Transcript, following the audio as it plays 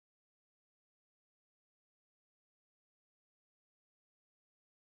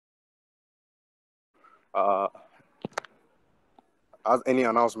Has any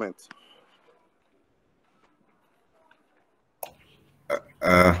announcement?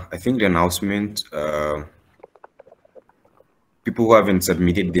 I think the announcement, people who haven't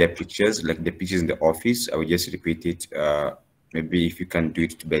submitted their pictures, like the pictures in the office, I will just repeat it. Maybe if you can do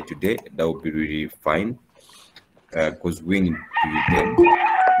it by today, that would be really fine. Because we need to use them.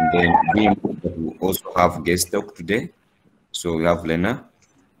 And then we also have guest talk today. So we have Lena.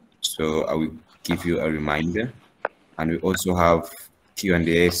 So I will give you a reminder. And we also have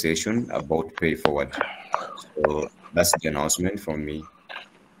Q&A session about pay forward. So that's the announcement from me.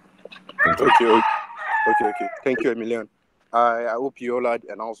 Thank you. Okay. Thank you, Emilian. I hope you all had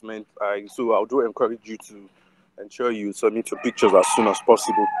the announcement. So I do encourage you to ensure you submit your pictures as soon as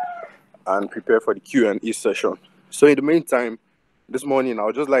possible and prepare for the Q&A session. So in the meantime, this morning I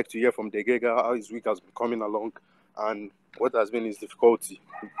would just like to hear from Degega how his week has been coming along and what has been his difficulty.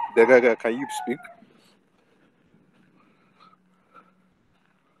 Degega, can you speak?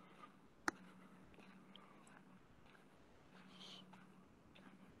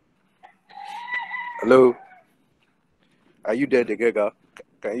 Hello? Are you there, Degega?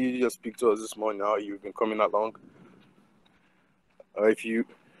 Can you just speak to us this morning how you've been coming along? Or if you...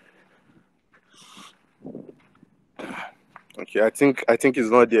 Okay, I think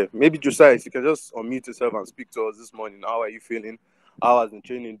it's not there. Maybe Josiah, if you can just unmute yourself and speak to us this morning. How are you feeling? How has the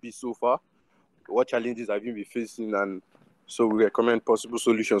training been so far? What challenges have you been facing? And so we recommend possible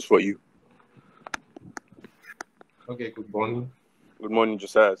solutions for you. Okay, good morning. Good morning,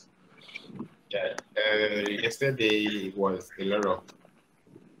 Josiah. Yeah, yesterday was a lot of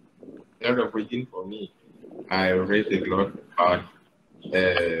reading for me. I read a lot about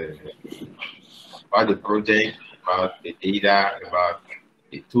the project, about the data, about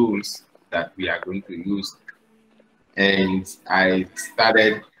the tools that we are going to use. And I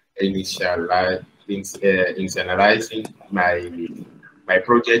started initializing my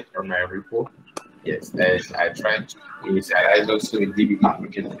project or my report. Yes, and I tried to initialize also a DVD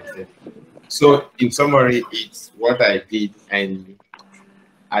project. So in summary, it's what I did, and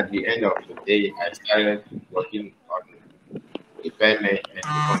at the end of the day, I started working on the payment and the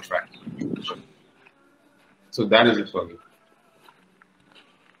contract. So that is it for me.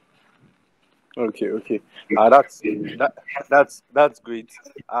 Okay. That's great.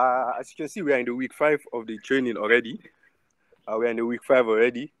 As you can see, we are in the week 5 of the training already. We are in the week 5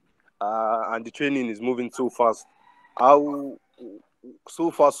 already, and the training is moving so fast. How so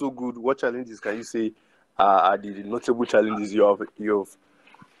far so good? What challenges can you say are the notable challenges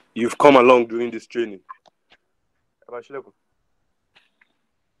you've come along during this training? I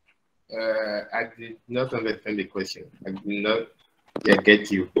did not understand the question. I did not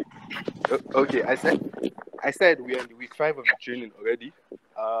get you. Okay, I said we are in the week 5 of the training already,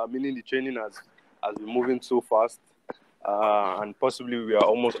 meaning the training has been moving so fast, and possibly we are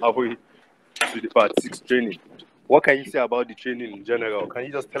almost halfway to the part 6 training. What can you say about the training in general? Can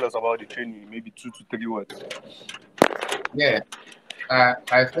you just tell us about the training in maybe 2 to 3 words? Yeah,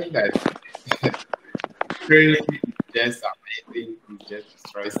 I think that training is just amazing, it's just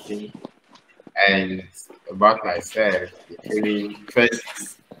interesting. And about myself, the training first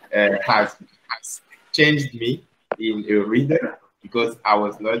has changed me in a reader because I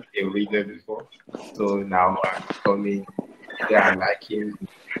was not a reader before. So now I'm becoming, I'm liking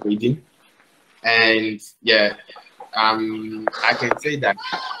reading. And yeah, I can say that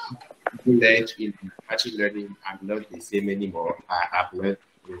knowledge in machine learning, I'm not the same anymore. I have learned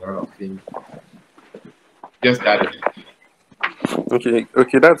a lot of things. Just that. Okay,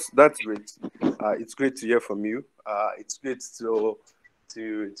 that's great. It's great to hear from you. It's great to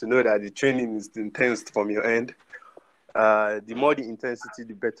know that the training is intense from your end. The more the intensity,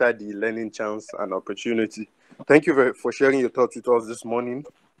 the better the learning chance and opportunity. Thank you for sharing your thoughts with us this morning.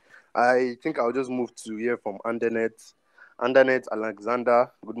 I think I'll just move to hear from Andernet. Andernet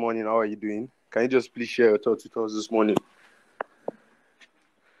Alexander, good morning. How are you doing? Can you just please share your thoughts with us this morning?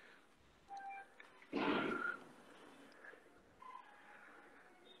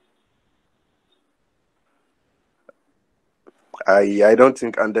 I don't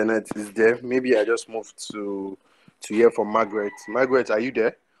think Andernet is there. Maybe I just moved to hear from Margaret. Margaret, are you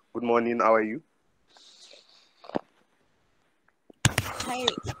there? Good morning. How are you? Hi,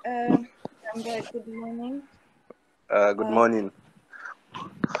 I'm there. Good morning. Good morning.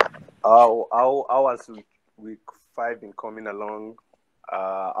 How has week 5 been coming along?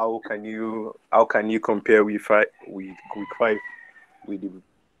 How can you compare week 5 with the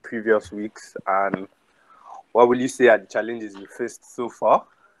previous weeks, and what will you say are the challenges you faced so far?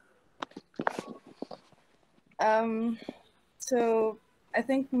 So I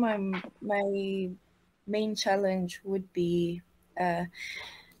think my main challenge would be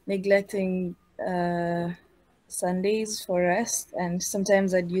neglecting Sundays for rest, and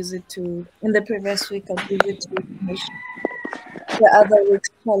sometimes I'd use it to. In the previous week, I'd use it to finish the other week's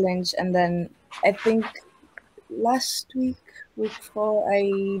challenge, and then I think last week, week 4, I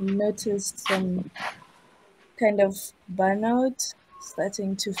noticed some kind of burnout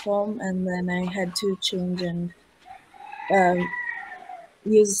starting to form, and then I had to change and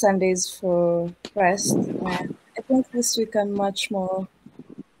use Sundays for rest. And I think this week I have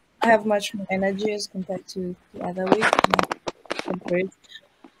much more energy as compared to the other week. And I'm good for it.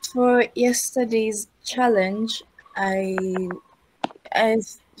 For yesterday's challenge, I,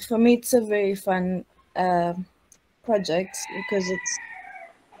 for me, it's a very fun project because it's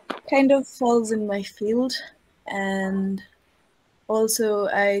kind of falls in my field, and also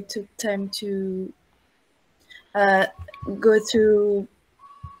I took time to go through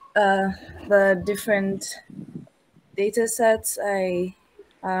the different data sets. We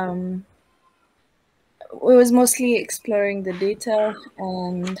was mostly exploring the data,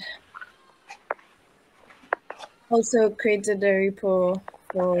 and also created a repo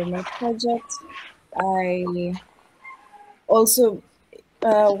for my project. I also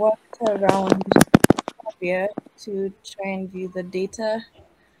worked around here to try and view the data.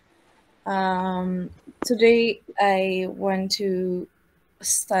 Today I want to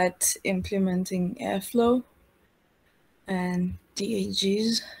start implementing Airflow and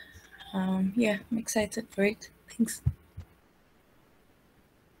DAGs. Yeah, I'm excited for it. Thanks.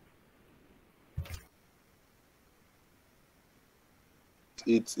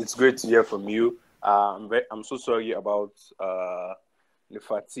 It's great to hear from you. I'm so sorry about the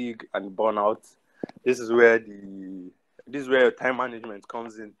fatigue and burnout. This is where time management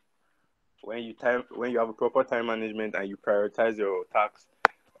comes in. When you have a proper time management and you prioritize your tasks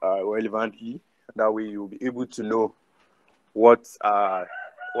relevantly, that way you'll be able to know what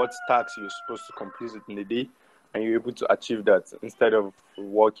tasks you're supposed to complete in the day, and you're able to achieve that instead of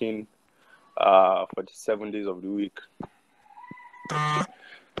working for the 7 days of the week.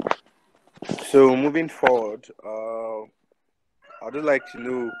 So moving forward, I'd just like to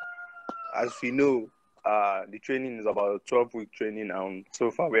know, as we know, the training is about a 12-week training, and so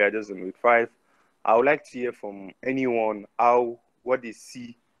far we are just in week 5. I would like to hear from anyone what they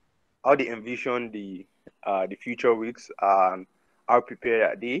see, how they envision the future weeks, and how prepared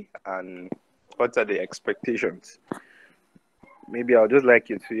are they, and what are the expectations. Maybe I'd just like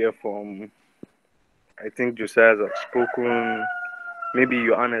you to hear from, I think Josiah has spoken. Maybe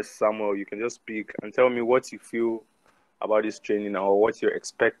Johannes Samuel, you can just speak and tell me what you feel about this training or what you're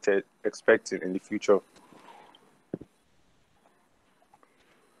expecting in the future.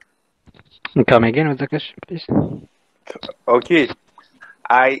 Come again with the question, please. Okay.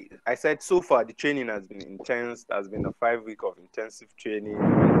 I said so far the training has been intense. There's been a 5 week of intensive training.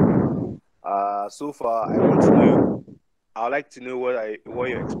 So far I would like to know what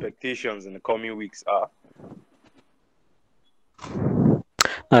your expectations in the coming weeks are.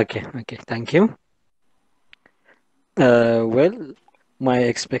 Okay, thank you. Well, my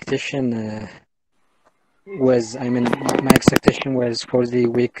expectation was for the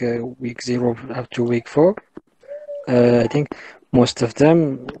week 0 up to week 4. I think most of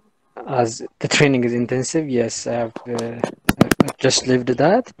them, as the training is intensive, yes, I've just lived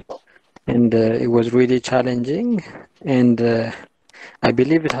that, and it was really challenging, and I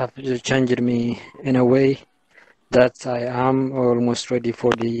believe it has changed me in a way that I am almost ready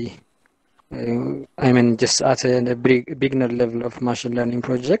for the just at a beginner level of machine learning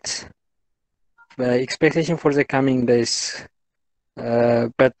projects. Expectation for the coming days,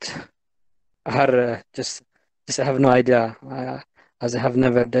 but just I have no idea, as I have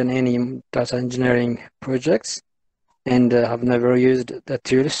never done any data engineering projects, and have never used the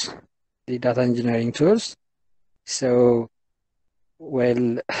data engineering tools. So,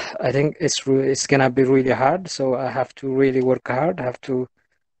 well, I think it's gonna be really hard. So I have to really work hard. I have to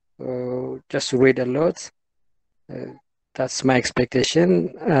just read a lot. That's my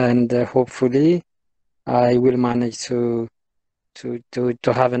expectation, and hopefully I will manage to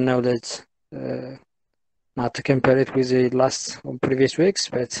have a knowledge, not to compare it with the previous weeks,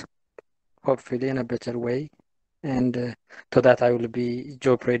 but hopefully in a better way, and so that I will be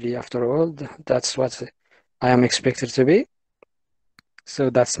job ready after all. That's what I am expected to be. So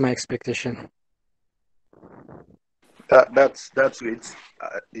that's my expectation. That's great.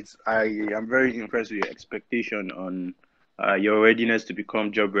 I am very impressed with your expectation on your readiness to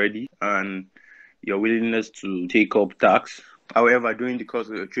become job ready and your willingness to take up tasks. However, during the course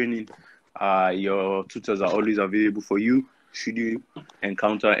of your training, your tutors are always available for you should you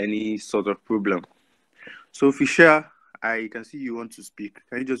encounter any sort of problem. So Fisher, I can see you want to speak.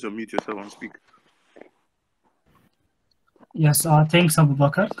 Can you just unmute yourself and speak? Yes, thanks,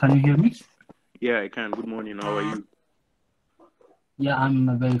 Abubakar. Can you hear me? Yeah, I can. Good morning. How are you? Yeah,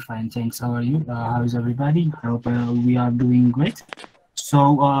 I'm very fine. Thanks. How are you? How is everybody? I hope we are doing great.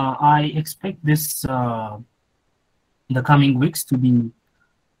 So I expect this the coming weeks to be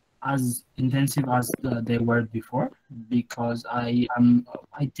as intensive as they were before, because I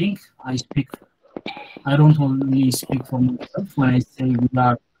think I don't only speak for myself when I say we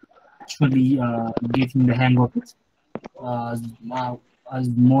are actually getting the hang of it. As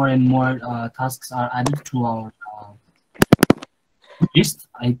more and more tasks are added to our list,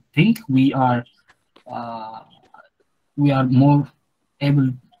 I think uh, we are more able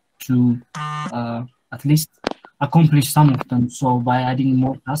to at least accomplish some of them. So by adding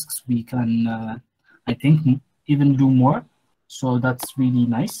more tasks, we can, I think, even do more. So that's really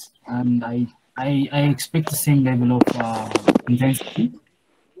nice, and I expect the same level of intensity.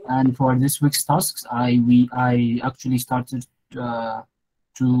 And for this week's tasks, I actually started uh,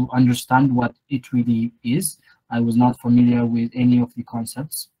 to understand what it really is. I was not familiar with any of the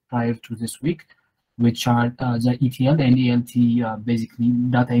concepts prior to this week, which are the ETL and ELT, basically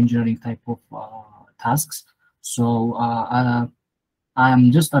data engineering type of tasks. So I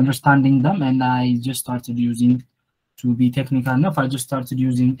am just understanding them, and I just started using, to be technical enough, I just started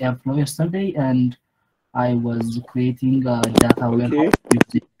using Airflow yesterday, and I was creating a data warehouse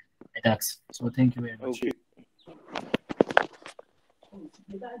using DAX. So thank you very much. Okay.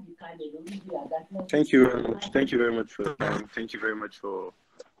 Thank you very much. Thank you very much for time. Thank you very much for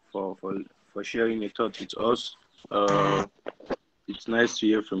sharing your thoughts with us. It's nice to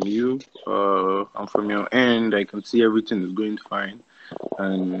hear from you. And from your end, I can see everything is going fine,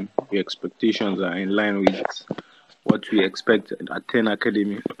 and the expectations are in line with what we expect at 10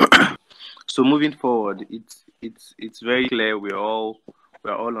 Academy. So moving forward, it's very clear we're all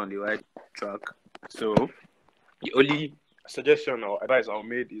on the right track. So the only suggestion or advice I'll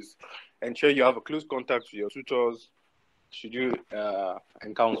make is ensure you have a close contact with your tutors should you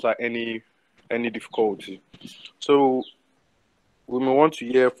encounter any difficulty. So we may want to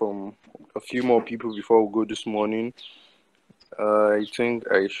hear from a few more people before we go this morning. I think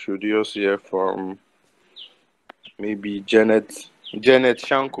I should just hear from maybe Janet. Janet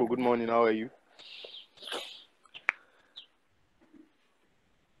Shanko, good morning. How are you?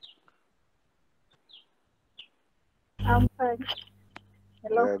 I'm fine.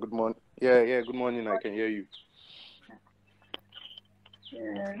 Hello. Yeah, good morning. Yeah, good morning. I can hear you.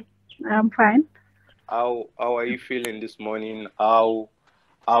 I'm fine. How are you feeling this morning? How's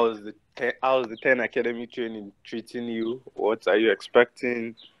the 10 Academy training treating you? What are you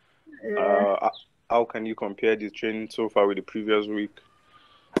expecting? How can you compare the training so far with the previous week?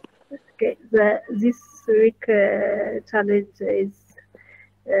 Okay, this week challenge is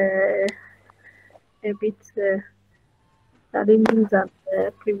a bit challenging than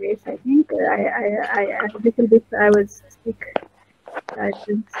the previous. I think I a little bit. I was sick. I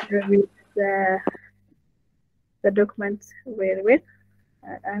didn't read the document very well.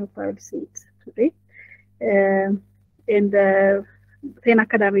 I hope I will see it today. And the 10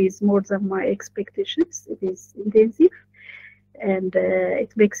 Academy is more than my expectations. It is intensive, and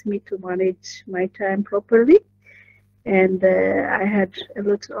it makes me to manage my time properly. And I had a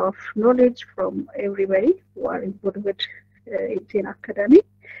lot of knowledge from everybody who are involved in 10 Academy,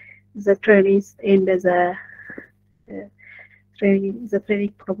 the trainees and the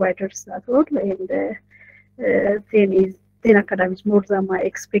training providers as well. And 10 Academy is more than my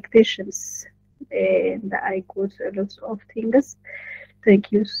expectations, and I got a lot of things.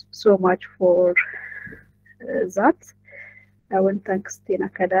 Thank you so much for that. I want to thank 10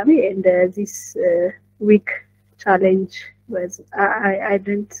 Academy, and this week challenge was I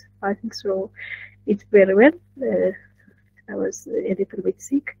think so it very well. I was a little bit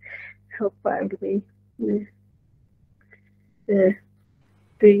sick. Hope I will be doing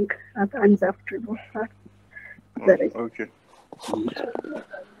at afternoon. Okay.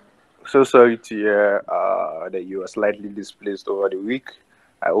 So sorry to hear that you are slightly displaced over the week.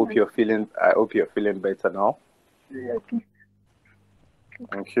 I hope you're feeling better now. Okay.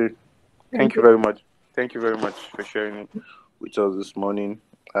 Okay. Thank you very much. Thank you very much for sharing it with us this morning.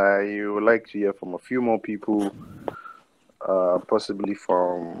 I would like to hear from a few more people, possibly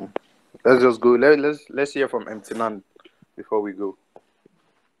from. Let's just go. Let's hear from Mtinan before we go.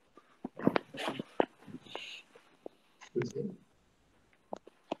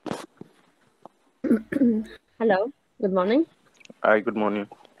 Hello, good morning. Hi, good morning.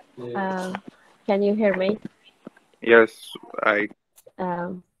 Can you hear me? Yes, I.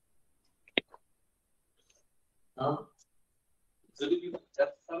 Hello?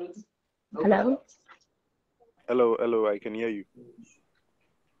 Hello, I can hear you.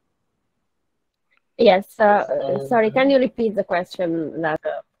 Yes, sorry, can you repeat the question that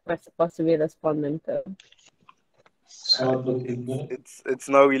we're supposed to be responding to? It's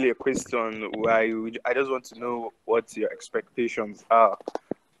not really a question. I just want to know what your expectations are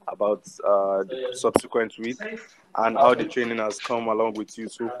about the subsequent week and how the training has come along with you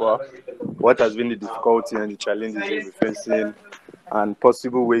so far. What has been the difficulty and the challenges you'll be facing, and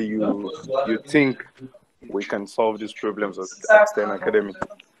possible way you think we can solve these problems at External Academy.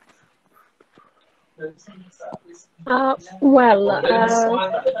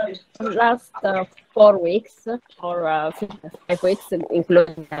 Last 4 weeks or 5 weeks,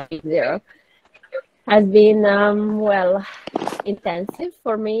 including zero, has been intensive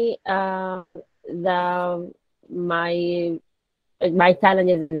for me. My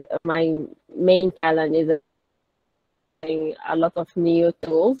main challenge is a lot of new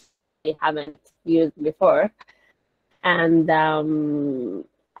tools I haven't used before, and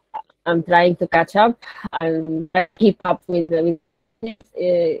I'm trying to catch up and keep up with it.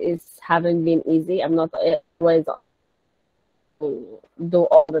 It's haven't been easy. I'm not always do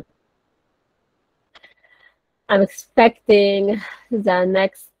all the. I'm expecting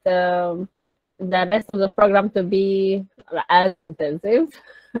the rest of the program to be as intensive.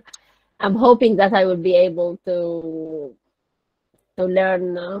 I'm hoping that I will be able to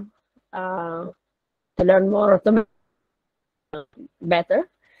learn more, to better.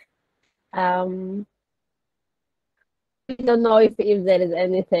 I don't know if there is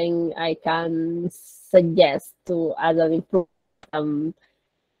anything I can suggest to as an improvement.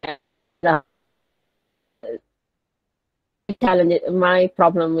 My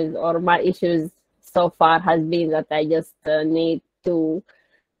problem with, or my issues so far has been that I just need to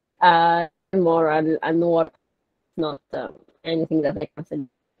more and work, not anything that I can suggest.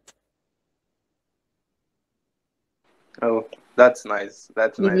 Oh, that's nice.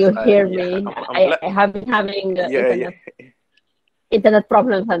 That's Did nice. you hear Yeah, me? I'm I have been having yeah, internet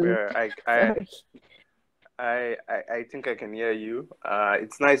problems, and yeah. I think I can hear you.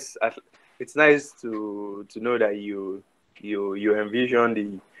 It's nice. It's nice to know that you envision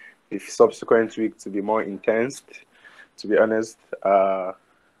the subsequent week to be more intense. To be honest,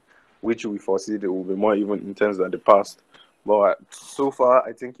 which we foresee it will be more even intense than the past. But so far,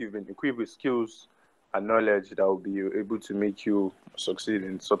 I think you've been equipped with skills and knowledge that will be able to make you succeed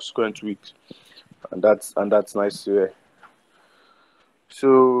in subsequent weeks, and that's nice to hear.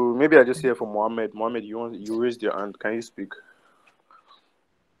 So maybe I just hear from Mohammed. Mohammed, you raised your hand. Can you speak?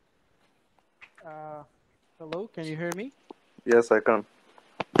 Hello, can you hear me? Yes, I can.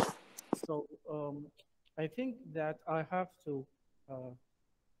 So I think that I have to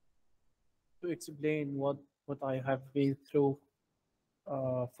explain what I have been through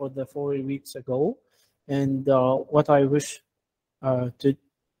for the 4 weeks ago, and what I wish to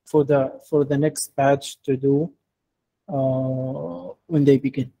for the next batch to do when they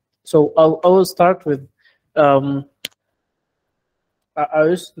begin. So I will start with I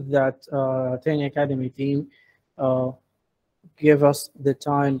wish that Training Academy team give us the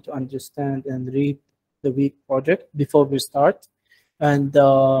time to understand and read the week project before we start, and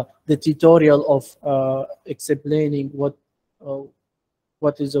the tutorial of explaining what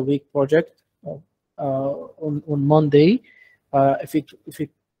is a week project on Monday, if it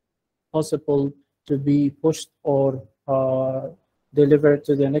possible to be pushed or delivered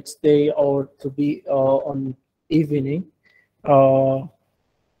to the next day, or to be on evening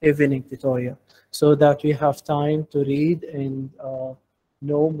tutorial, so that we have time to read and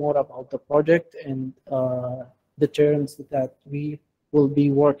know more about the project and the terms that we will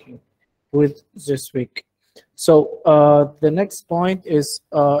be working with this week. So the next point is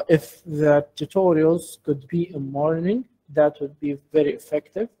if the tutorials could be in morning, that would be very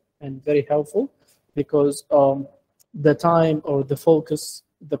effective and very helpful, because the time or the focus,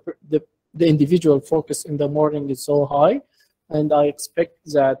 the individual focus in the morning is so high, and I expect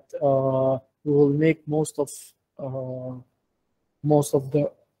that we will make most of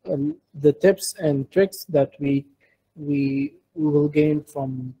the tips and tricks that we will gain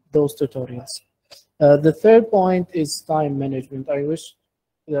from those tutorials. The third point is time management. I wish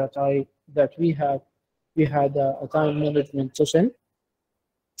that we had a time management session.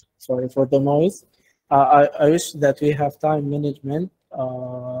 Sorry for the noise. I wish that we have time management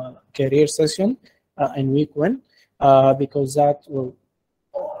career session in week 1, because that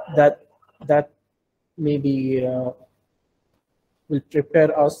maybe will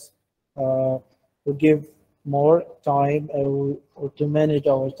prepare us to give more time or to manage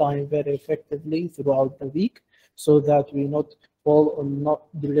our time very effectively throughout the week, so that we not fall on not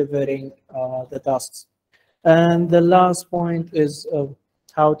delivering the tasks. And the last point is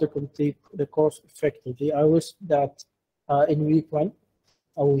how to complete the course effectively. I wish that in week one,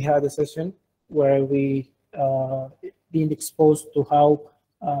 we had a session where we been exposed to how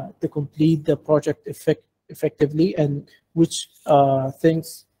to complete the project effectively, and which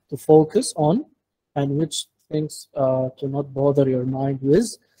things to focus on and which things to not bother your mind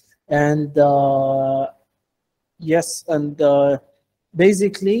with. And yes, and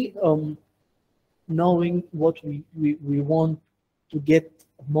basically knowing what we want to get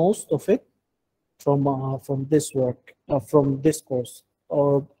most of it from this work, from this course,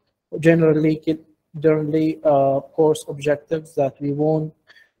 or generally course objectives that we want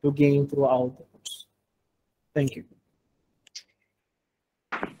to gain throughout the course. Thank you.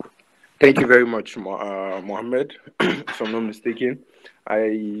 Thank you very much, Mohammed. If I'm not mistaken,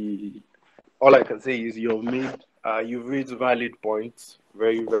 all I can say is you've raised valid points,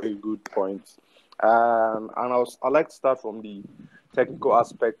 very very good points. And I'd like to start from the technical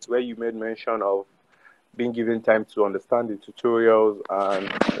aspect where you made mention of being given time to understand the tutorials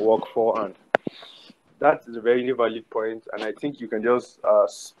and work for, and that is a very valid point. And I think you can just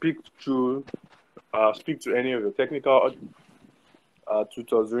speak to any of your technical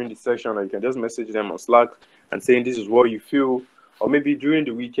tutors during the session, or you can just message them on Slack and saying this is what you feel, or maybe during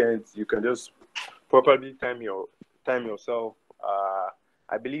the weekends you can just properly time yourself.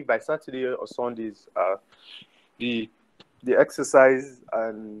 I believe by Saturday or Sundays, the exercise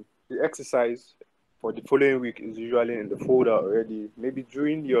for the following week is usually in the folder already. Maybe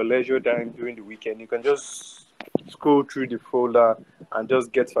during your leisure time during the weekend, you can just scroll through the folder and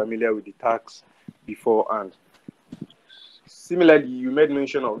just get familiar with the tasks beforehand. Similarly, you made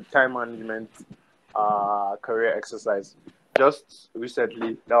mention of time management career exercise. Just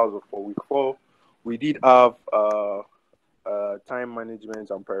recently, that was for week 4, we did have time management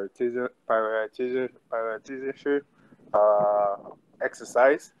and prioritization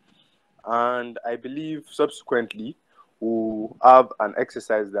exercise, and I believe subsequently we'll have an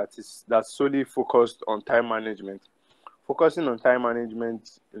exercise that's solely focused on time management, focusing on time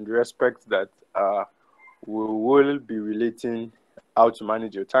management in the respect that we will be relating how to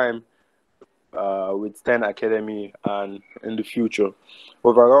manage your time with 10 Academy and in the future.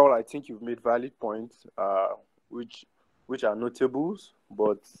 Overall, I think you've made valid points, which are notables,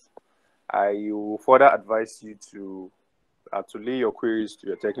 but I will further advise you to lay your queries to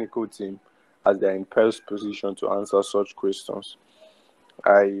your technical team as they're in best position to answer such questions.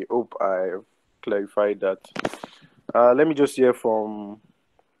 I hope I've clarified that. Let me just hear from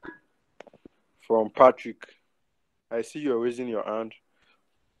Patrick. I see you're raising your hand.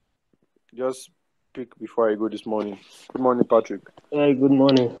 Just speak before I go this morning. Good morning, Patrick. Hi, good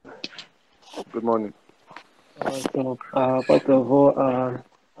morning. Good morning. First of all,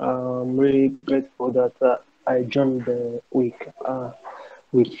 I'm really grateful that I joined the week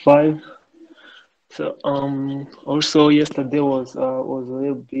 5. So also yesterday was a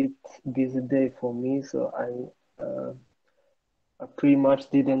little bit busy day for me, so I pretty much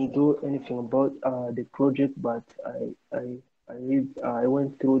didn't do anything about the project, but I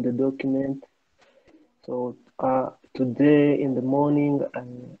went through the document. So today in the morning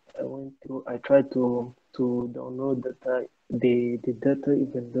I tried to download the data,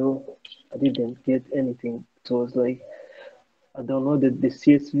 even though I didn't get anything. It was like I downloaded the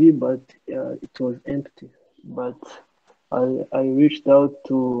CSV, but it was empty. But I reached out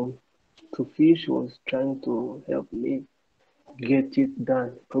to Fish, who was trying to help me get it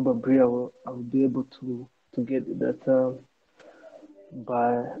done. Probably I'll be able to get the data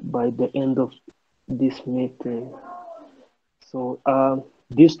by the end of this meeting. So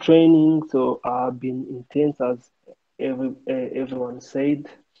this training been intense, as everyone said,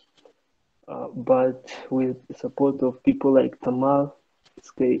 but with the support of people like Tamal,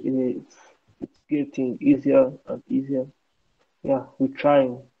 it's getting easier and easier. Yeah, we're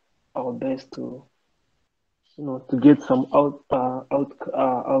trying our best to get some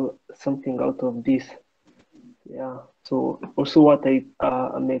something out of this. Yeah. So also what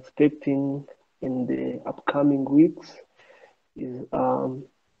I'm expecting in the upcoming weeks is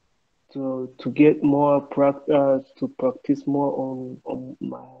to get more to practice more on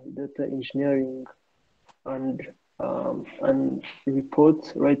my data engineering and writing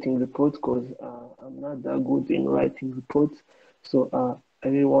reports, because I'm not that good in writing reports. So I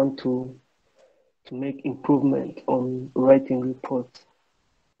really want to make improvement on writing reports.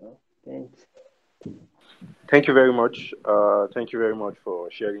 Thanks. Thank you very much. Thank you very much for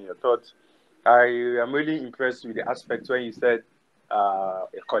sharing your thoughts. I am really impressed with the aspect when you said a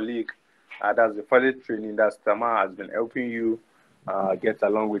colleague That's the further training that Stama has been helping you get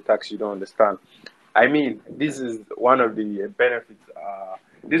along with tax you don't understand. I mean, this is one of the benefits.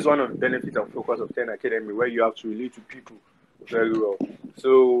 This is one of the benefits of Focus of 10 Academy, where you have to relate to people very well.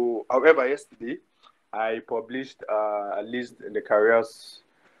 So, however, yesterday I published a list in the careers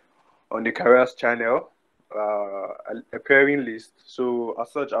on the careers channel, a pairing list. So,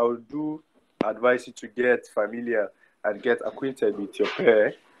 as such, I would do advise you to get familiar and get acquainted with your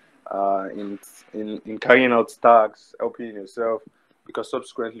pair in carrying out tasks, helping yourself, because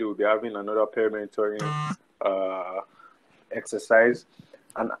subsequently we'll be having another pair mentoring exercise.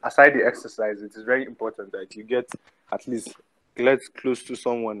 And aside the exercise, it is very important that you get at least close to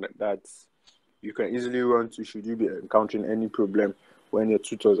someone that you can easily run to should you be encountering any problem when your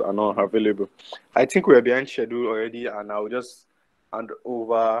tutors are not available. I think we're behind schedule already, and I'll just hand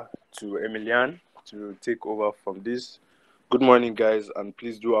over to Emilian to take over from this. Good morning, guys, and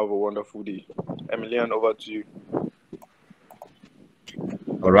please do have a wonderful day. Emilian, over to you.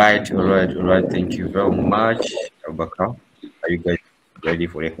 All right. Thank you very much, Abubakar. Are you guys ready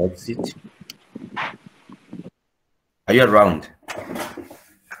for a hot seat? Are you around?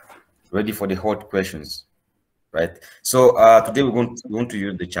 Ready for the hot questions, right? So today we're going to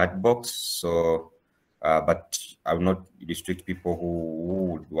use the chat box. So, but I will not restrict people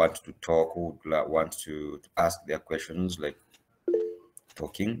who would want to talk, who would want to ask their questions, like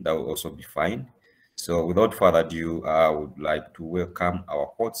talking. That will also be fine. So without further ado, I would like to welcome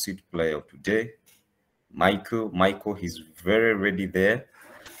our hot seat player of today, Michael. Michael, he's very ready there.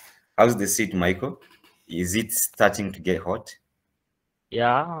 How's the seat, Michael? Is it starting to get hot?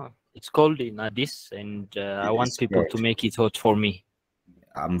 Yeah, it's cold in Addis, and I want people to make it hot for me.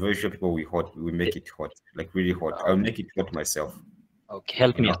 I'm very sure people will make it hot, like really hot. I'll make it hot myself. Okay,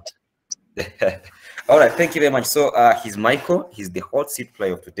 help me out. All right, thank you very much. So he's Michael. He's the hot seat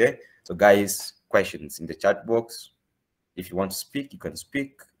player of today. So guys, questions in the chat box. If you want to speak, you can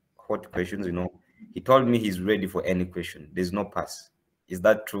speak. Hot questions, you know. He told me he's ready for any question. There's no pass. Is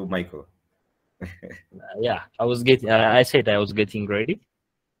that true, Michael? Yeah, I said I was getting ready.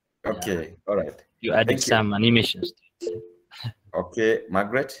 Okay, all right. You added some animations. Okay,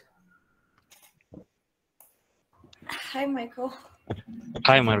 Margaret. Hi, Michael.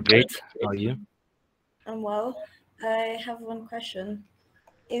 Hi, Margaret. How are you? I'm well. I have one question.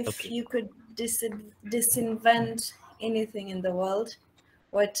 If you could disinvent anything in the world,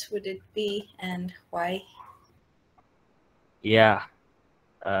 what would it be and why? Yeah,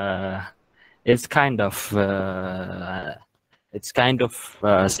 it's kind of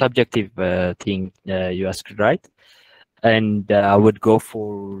subjective thing you asked, right? And I would go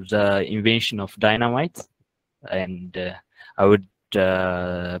for the invention of dynamite, and I would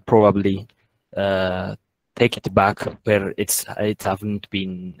probably take it back where it haven't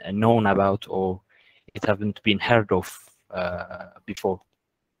been known about or it haven't been heard of before.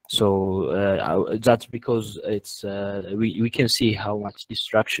 So that's because it's we can see how much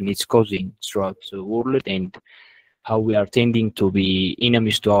destruction it's causing throughout the world and how we are tending to be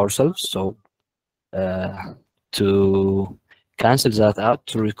enemies to ourselves. So to cancel that out,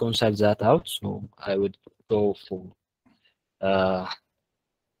 to reconcile that out, so I would go for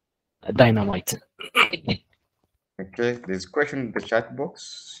dynamite. Okay, there's a question in the chat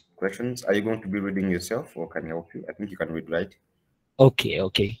box. Questions. Are you going to be reading yourself or can I help you? I think you can read, right? Okay, I'll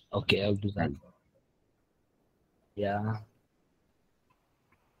do that. Yeah.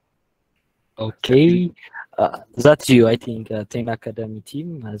 Okay. That's you, I think. 10 Academy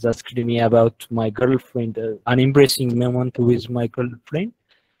team has asked me about my girlfriend, an embracing moment with my girlfriend.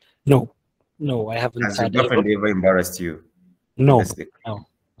 No, I haven't. Has your girlfriend ever embarrassed you? No,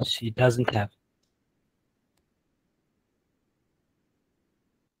 she doesn't have.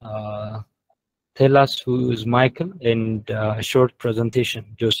 Tell us who is Michael and a short presentation,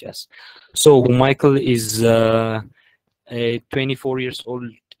 Josias. So Michael is a 24 years old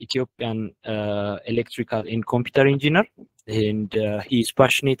Ethiopian electrical and computer engineer, and he is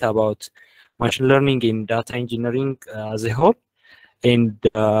passionate about machine learning and data engineering as a whole, and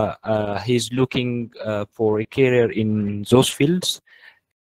he's looking for a career in those fields